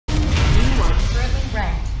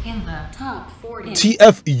in the top 40.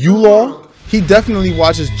 TF Yulaw, he definitely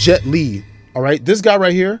watches Jet Li. All right, this guy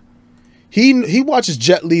right here, he watches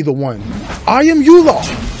Jet Li the one. I am Yulaw.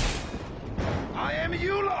 I am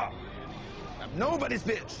Yulaw. I'm nobody's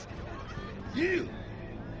bitch. You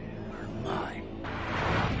are mine.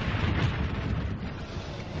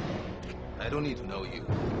 I don't need to know you.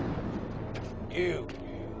 You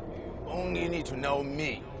only need to know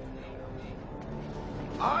me.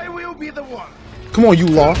 I will be the one. Come on,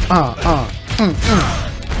 Yulaw.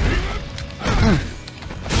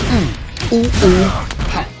 Ooh, ooh.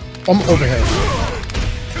 Ha. I'm overhead.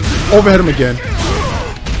 Overhead him again.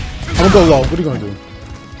 I'm gonna go low. What are you gonna do?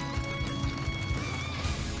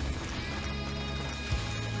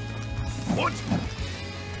 What?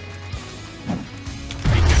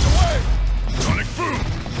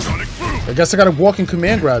 I guess I gotta walk and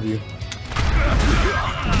command grab you.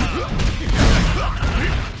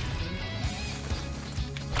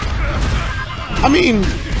 I mean,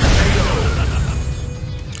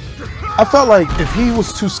 I felt like if he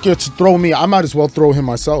was too scared to throw me, I might as well throw him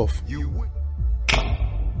myself.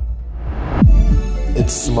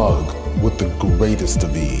 It's Smug with the greatest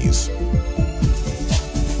of ease.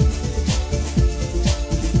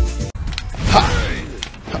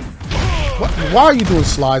 Why are you doing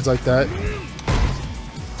slides like that?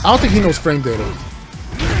 I don't think he knows frame data.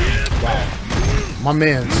 Wow. My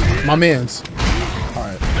mans.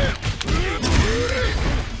 Alright.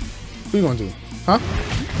 What are you gonna do? Huh?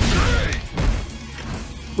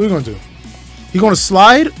 What are you gonna do? He gonna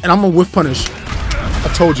slide and I'm gonna whiff punish.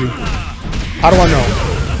 I told you. How do I know?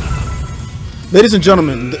 Ladies and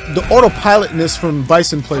gentlemen, the autopilotness from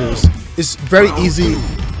Bison players is very easy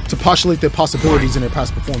to postulate their possibilities in their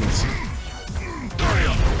past performance.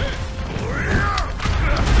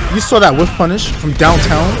 You saw that whiff punish from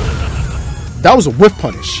downtown? That was a whiff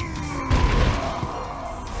punish.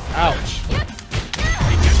 Ouch.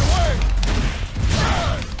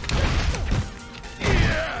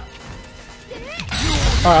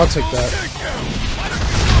 Alright, I'll take that.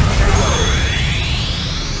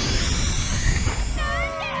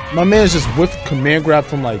 My man's just whiffed command grab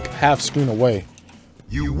from like half screen away.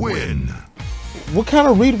 You win. What kind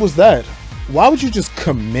of read was that? Why would you just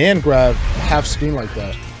command grab half screen like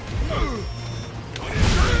that?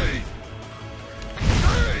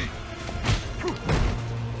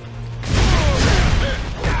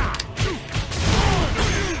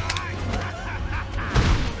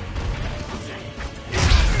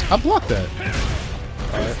 I blocked that.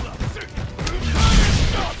 Alright.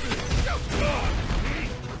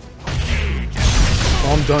 Oh,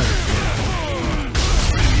 I'm done.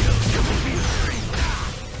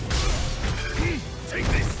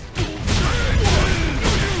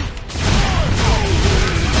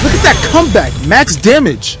 Look at that comeback! Max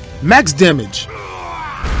damage! Max damage!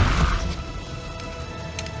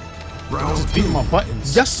 I'm just beating my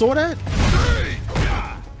buttons. Y'all saw that?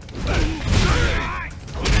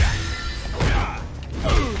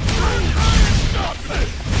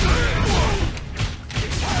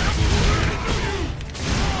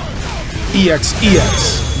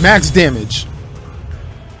 EX, max damage.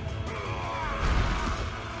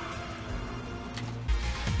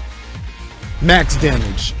 Max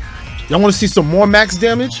damage. Y'all want to see some more max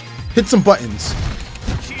damage? Hit some buttons.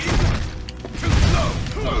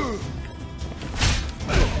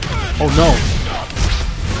 Oh no.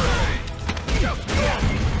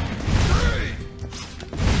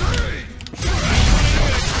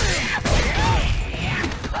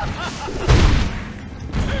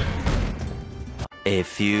 A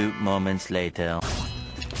few moments later.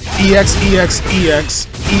 EX.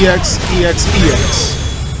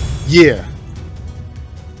 Yeah.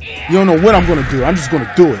 You don't know what I'm gonna do. I'm just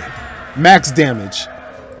gonna do it. Max damage.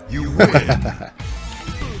 You win.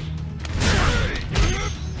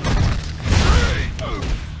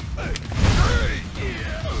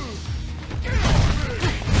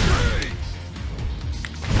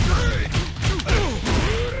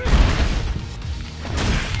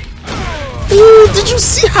 Ooh, did you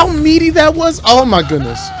see how meaty that was? Oh my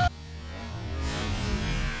goodness.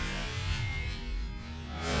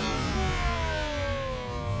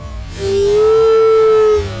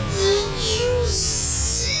 Ooh, did you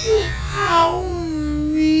see how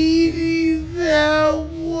meaty that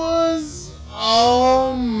was?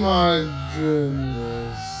 Oh my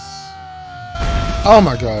goodness. Oh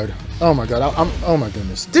my god. Oh my god. Oh my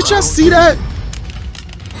goodness. Did y'all see that?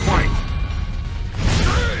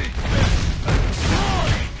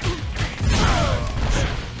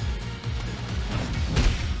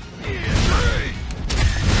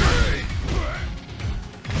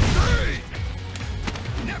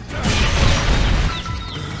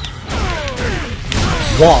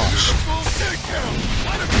 Wash.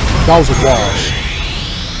 That was a wash.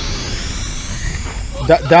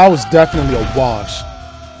 That was definitely a wash.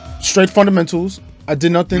 Straight fundamentals. I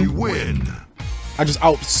did nothing. You win. I just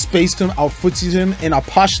outspaced him, outfooted him, and I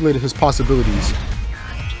postulated his possibilities.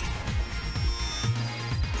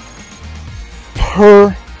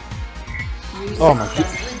 Oh my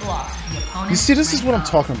god. You see, this is what I'm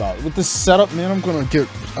talking about. With this setup, man, I'm gonna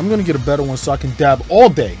get a better one so I can dab all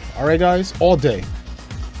day. Alright guys? All day.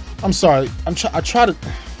 I'm sorry. I try to.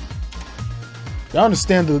 Y'all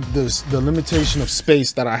understand the limitation of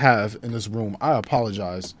space that I have in this room. I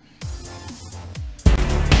apologize.